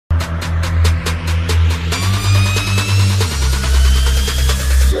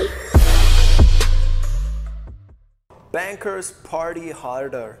bankers party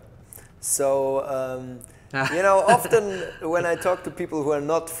harder. So, often when I talk to people who are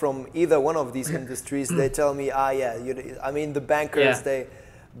not from either one of these industries, they tell me, the bankers, they,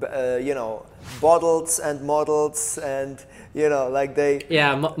 bottles and models and, they...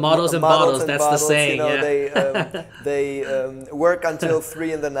 Yeah, models and bottles, that's the saying, They work until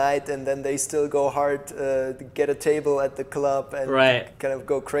 3 in the night and then they still go hard to get a table at the club and kind of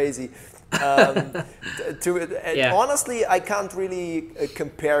go crazy. Honestly, I can't really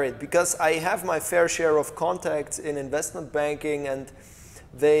compare it because I have my fair share of contacts in investment banking, and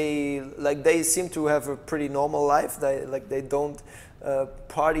they seem to have a pretty normal life. They don't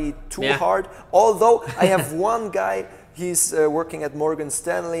party too hard. Although I have one guy, he's working at Morgan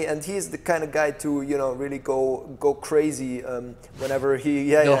Stanley, and he's the kind of guy to really go crazy whenever he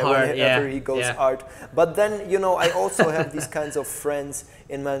he goes hard. But then I also have these kinds of friends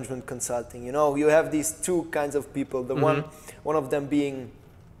in management consulting. You have these two kinds of people. The one of them being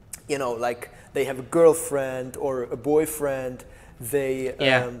they have a girlfriend or a boyfriend. They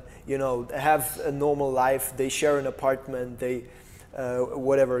have a normal life. They share an apartment. They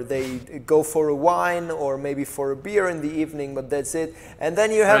they go for a wine or maybe for a beer in the evening, but that's it. And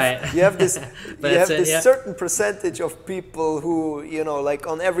then you have this certain percentage of people who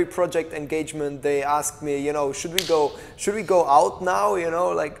on every project engagement they ask me, should we go out now,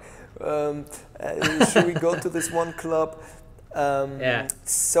 should we go to this one club?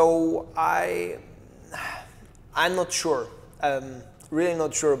 So I'm not sure. Really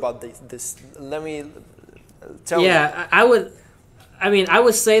not sure about this. Let me tell you. I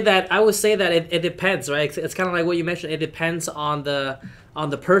would say that it depends, right? It's kind of like what you mentioned. It depends on the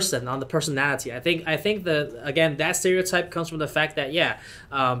person, on the personality. I think that that stereotype comes from the fact that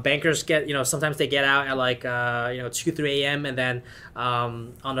bankers get sometimes they get out at 2-3 a.m. and then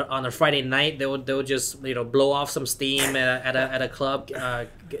on a Friday night they'll just blow off some steam at a club,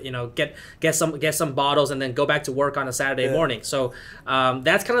 get some bottles and then go back to work on a Saturday morning. So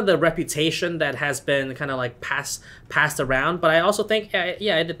that's kind of the reputation that has been kind of like passed around. But I also think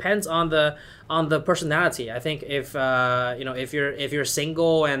it depends on the personality. I think if you're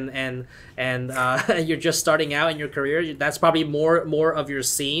single and you're just starting out in your career, that's probably more of your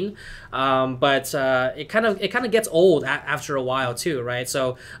scene. But it kind of gets old after a while too, right?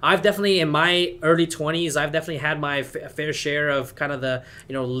 So I've definitely in my early 20s, I've definitely had my fair share of kind of the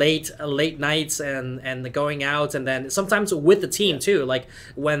late nights and the going out, and then sometimes with the team too, like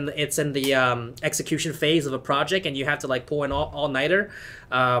when it's in the execution phase of a project and you have to like pull an all-nighter.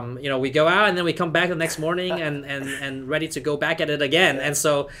 We go out and then we come back the next morning and ready to go back at it again. And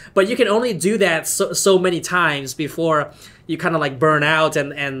so, but you can only do that so many times before you kind of like burn out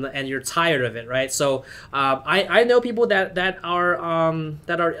and you're tired of it, right? So I know people that are on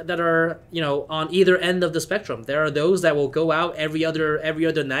either end of the spectrum. There are those that will go out every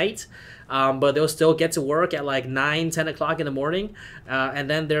other night. But they'll still get to work at like 9-10 o'clock in the morning, and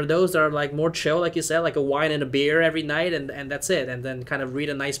then there are those that are like more chill, like you said, like a wine and a beer every night, and that's it, and then kind of read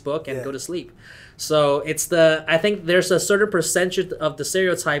a nice book and go to sleep. So I think there's a certain percentage of the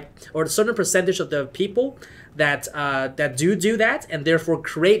stereotype or a certain percentage of the people that do that, and therefore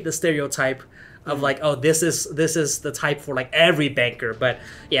create the stereotype of like, oh, this is the type for like every banker. But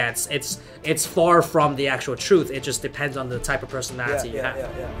it's far from the actual truth. It just depends on the type of personality you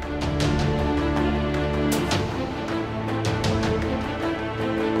have.